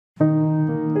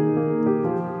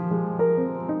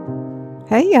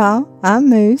Hey y'all, I'm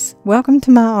Moose. Welcome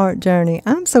to my art journey.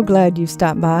 I'm so glad you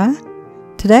stopped by.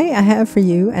 Today I have for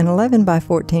you an 11 by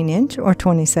 14 inch or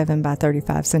 27 by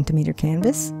 35 centimeter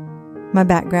canvas. My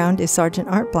background is Sargent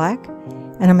Art Black,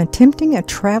 and I'm attempting a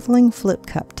traveling flip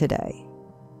cup today.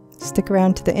 Stick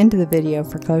around to the end of the video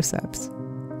for close-ups.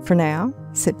 For now,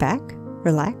 sit back,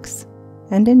 relax,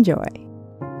 and enjoy.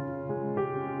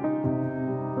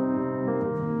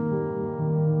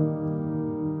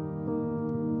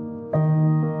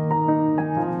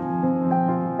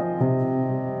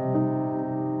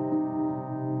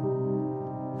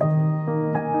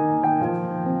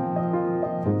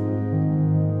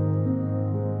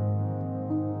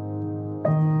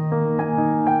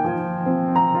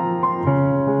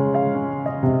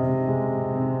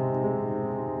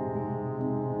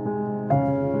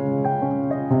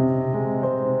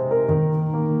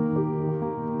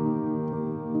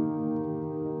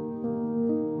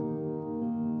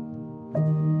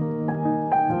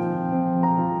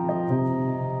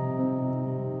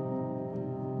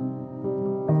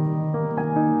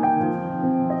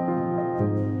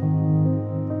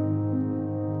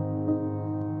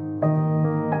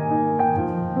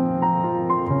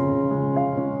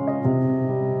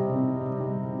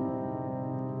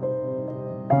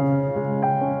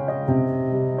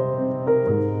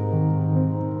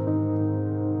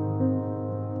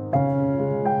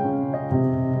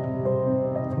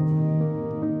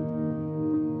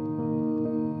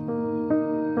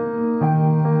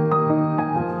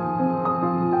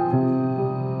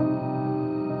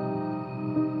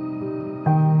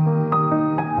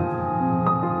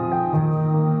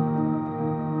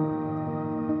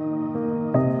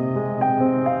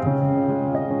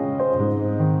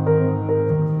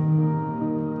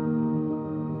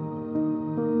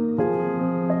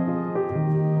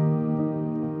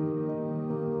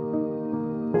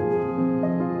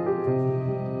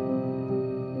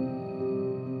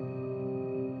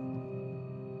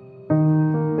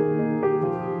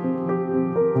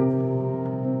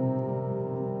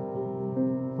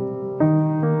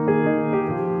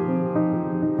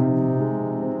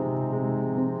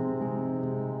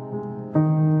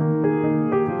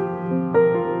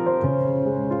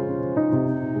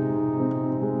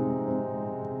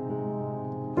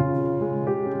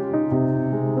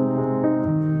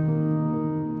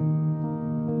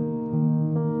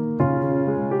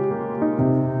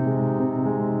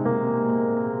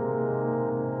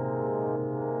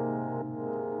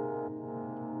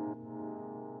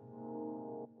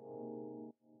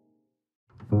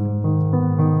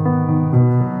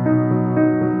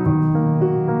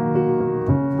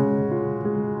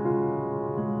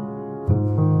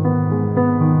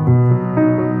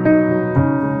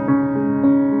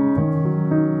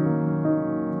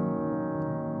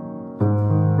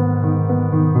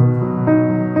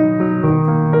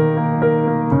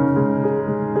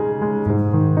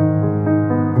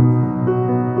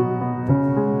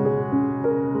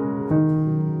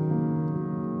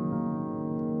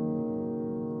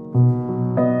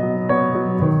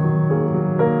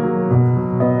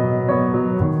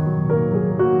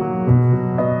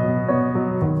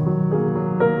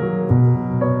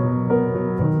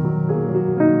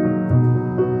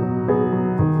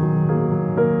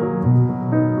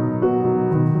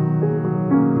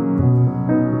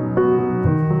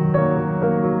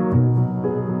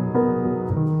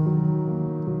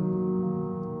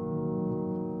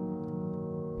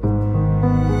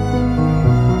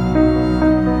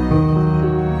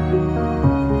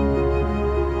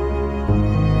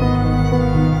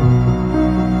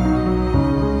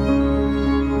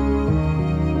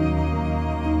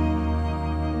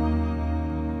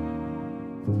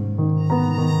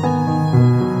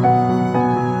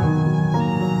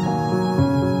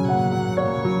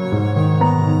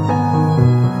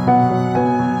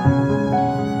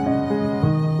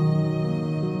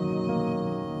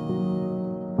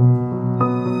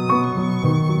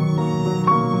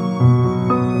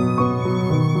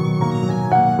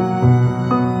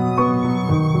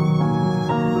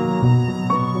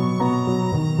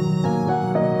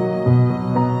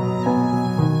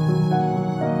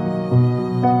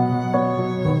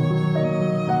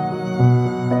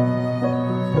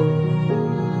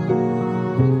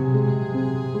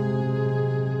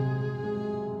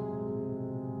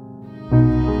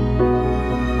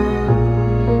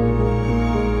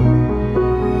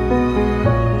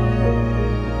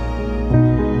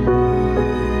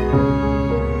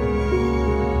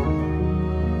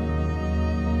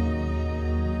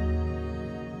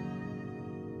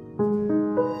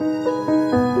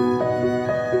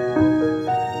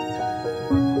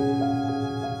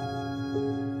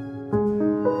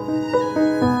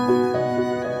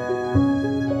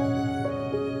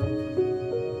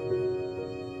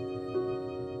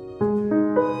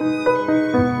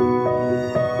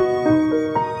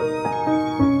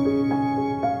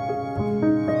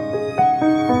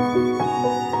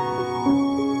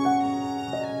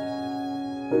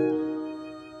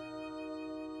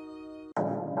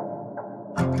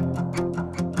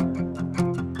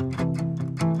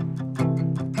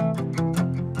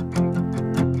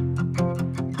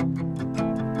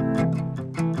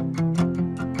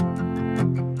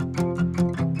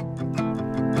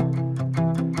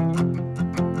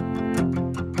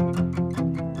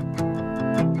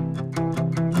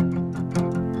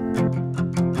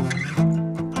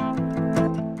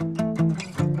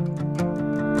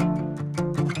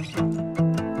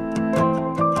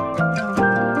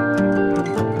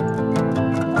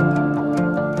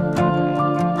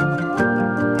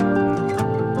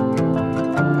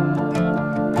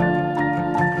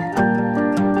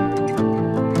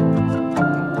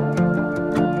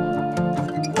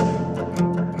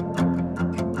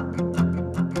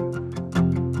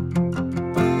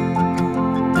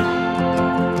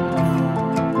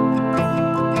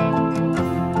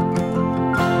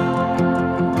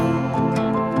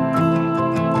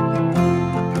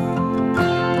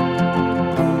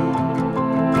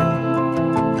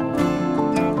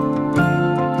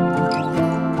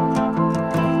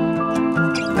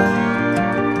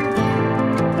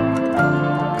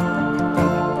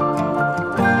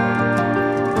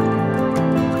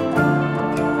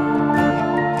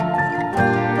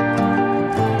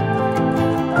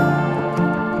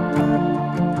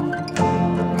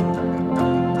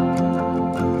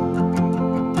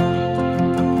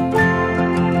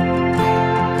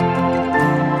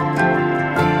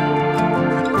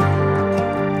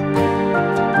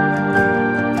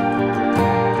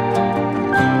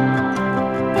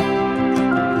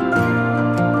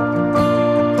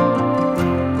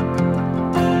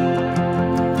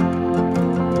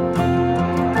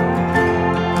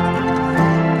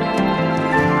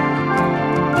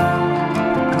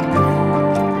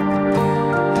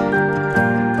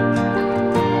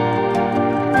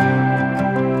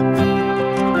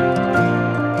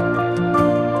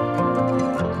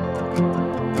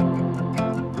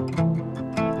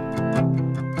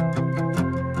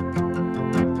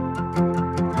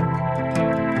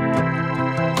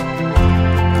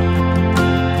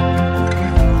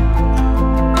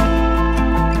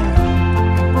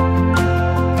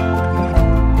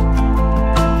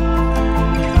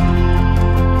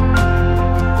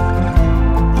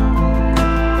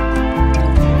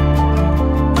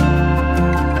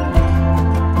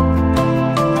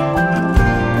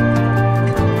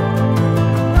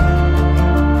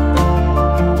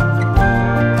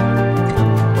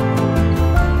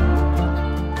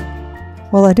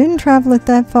 Well, I didn't travel it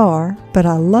that far, but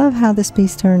I love how this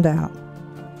piece turned out.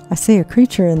 I see a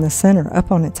creature in the center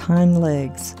up on its hind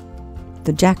legs.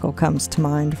 The jackal comes to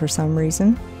mind for some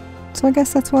reason, so I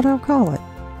guess that's what I'll call it.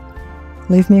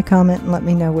 Leave me a comment and let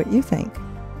me know what you think.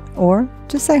 Or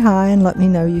just say hi and let me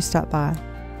know you stopped by.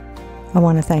 I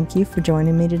want to thank you for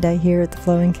joining me today here at the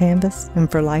Flowing Canvas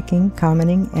and for liking,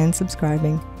 commenting, and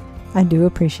subscribing. I do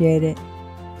appreciate it.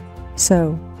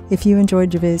 So, if you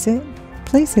enjoyed your visit,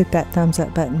 please hit that thumbs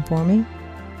up button for me.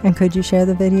 And could you share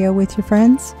the video with your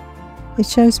friends? It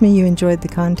shows me you enjoyed the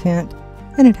content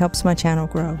and it helps my channel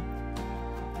grow.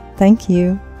 Thank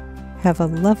you. Have a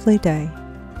lovely day.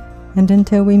 And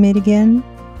until we meet again,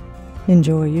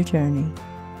 enjoy your journey.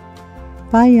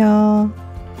 Bye, y'all.